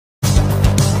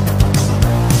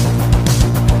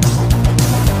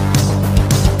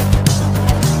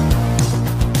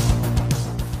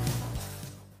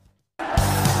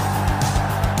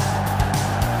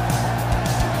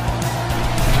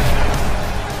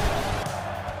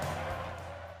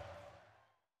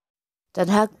Ten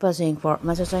Hag passing for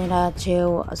Manchester United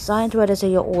to sign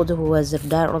 26-year-old who was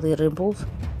directly involved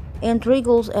in 3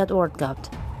 goals at World Cup.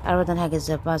 Aaron Ten Hag is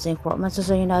passing for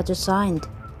Manchester United signed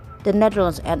the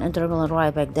Netherlands and Inter Milan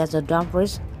right back Denzel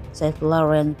Dumfries, said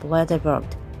Florian Plettenberg.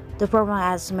 The former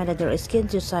AS manager is keen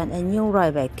to sign a new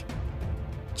right back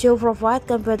to provide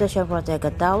competition for Diogo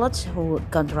Dalot, whose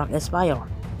contract expires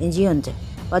in June,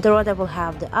 but the Rotterdam will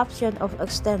have the option of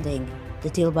extending the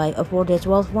deal by a further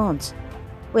 12 months.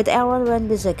 With Aaron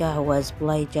Wan-Bissaka, who has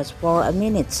played just 4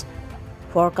 minutes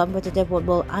for competitive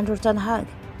football under Ten Hag,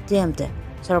 deemed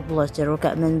surplus the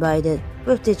recruitment by the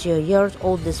 52 years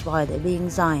old despite being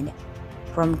signed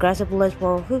from Crystal Palace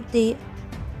for £50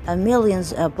 million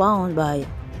by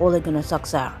Ole Gunnar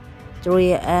Solskjaer.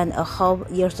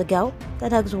 3.5 years ago,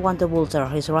 Ten Hag wanted to bolster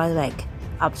his right back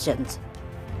options.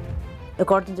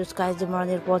 According to Sky's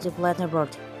Jeremie reported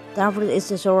Plettenberg,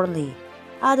 Dumfries is shortly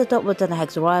at the top of Ten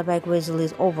Hag's right back whistle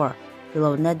is over,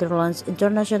 below Netherlands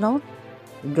International,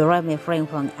 Jeremie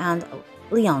Frimpong and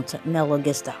Lyon's Malo.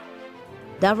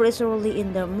 Dumfries is already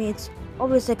in the midst of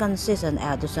his second season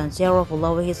at the San Siro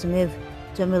following his move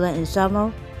to Milan in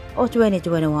summer of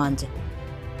 2021.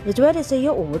 The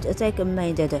 26-year-old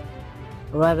made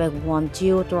right back won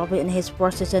 2 trophies in his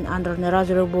first season under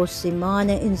Nerazzurro boss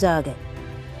Simone Inzaghi.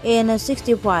 In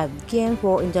 65 games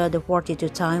for Inter, the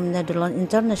 42-time Netherlands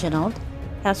international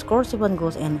has scored 7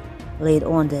 goals and led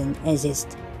on an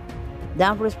assist.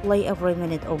 Dumfries played every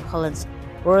minute of Holland's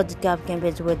World Cup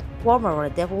campaigns with former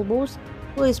Red Devil boss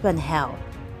Louis van Gaal,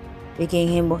 picking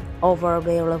him over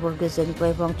Bayer Leverkusen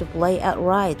Frimpong to play at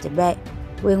right back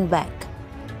wing back.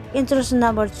 Interest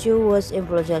number 2 was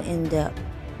influential in the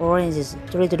Orange's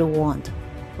 3-1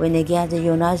 win against the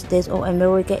United States of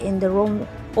America in the round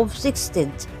of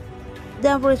 16.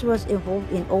 Dumfries was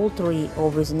involved in all 3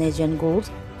 of his nation goals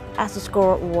as the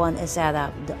score 1 and set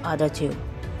up the other 2.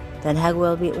 Ten Hag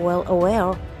will be well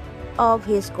aware of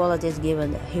his qualities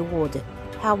given he would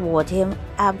have watched him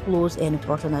up close and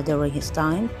personal during his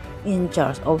time in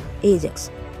charge of Ajax.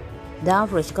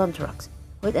 Dumfries' contract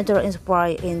with Inter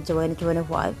expires in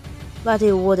 2025, but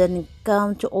he wouldn't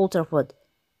come to Old Trafford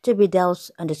to be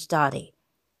Del's understudy.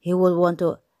 He would want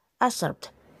to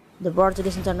accept the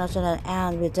Portuguese international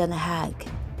and with Ten Hag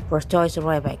for choice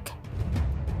right back.